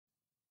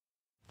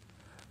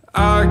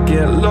I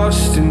get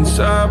lost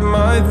inside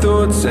my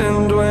thoughts,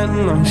 and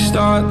when I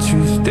start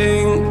to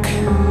think,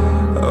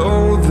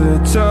 oh, the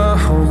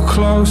Tahoe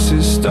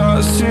closest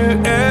starts to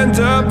end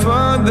up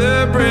on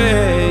the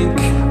brink.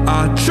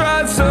 I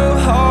tried so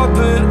hard,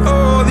 but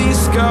all these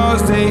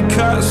scars, they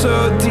cut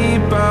so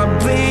deep I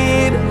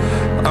bleed.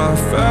 I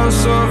fell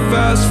so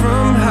fast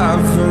from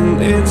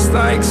heaven, it's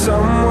like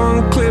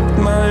someone clipped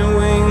my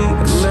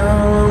wings.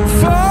 Now I'm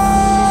falling,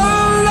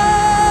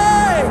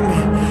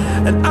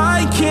 and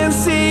I can't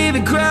see the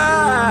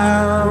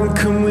ground.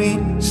 Can we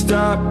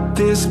stop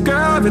this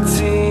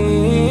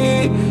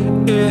gravity?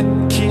 It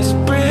keeps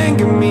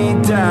bringing me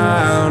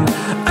down.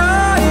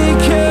 I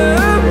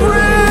can't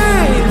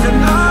breathe,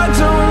 and I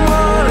don't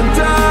wanna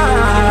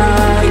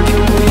die.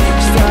 Can we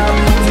stop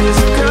this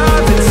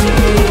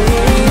gravity?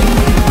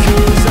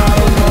 'Cause I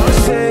don't wanna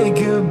say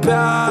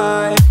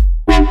goodbye.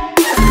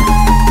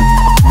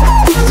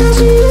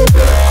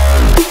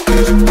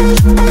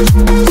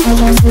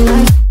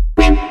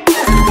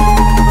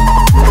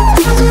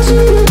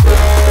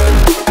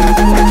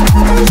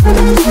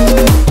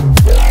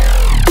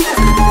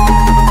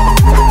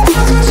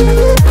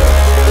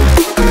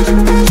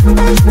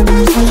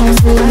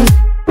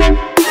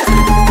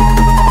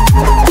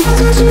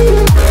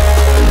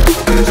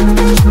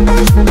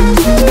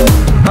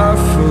 I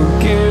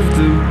forgive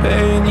the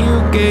pain you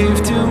gave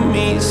to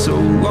me so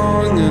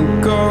long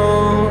ago.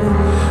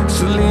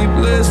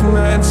 Sleepless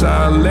nights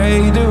I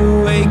laid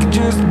awake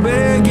just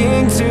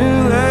begging to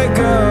let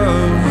go.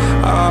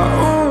 I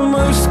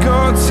almost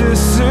got to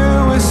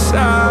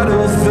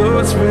suicidal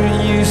thoughts,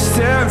 but you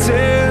stepped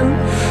in.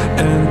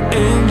 An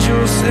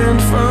angel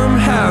sent from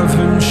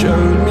heaven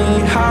showed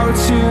me how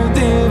to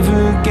live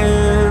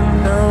again.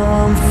 Now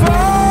I'm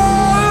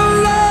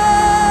falling,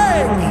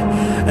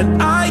 and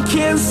I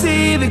can't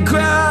see the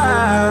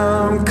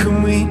ground.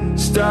 Can we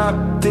stop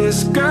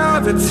this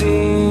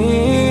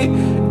gravity?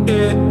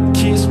 It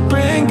keeps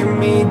bringing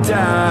me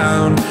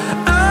down.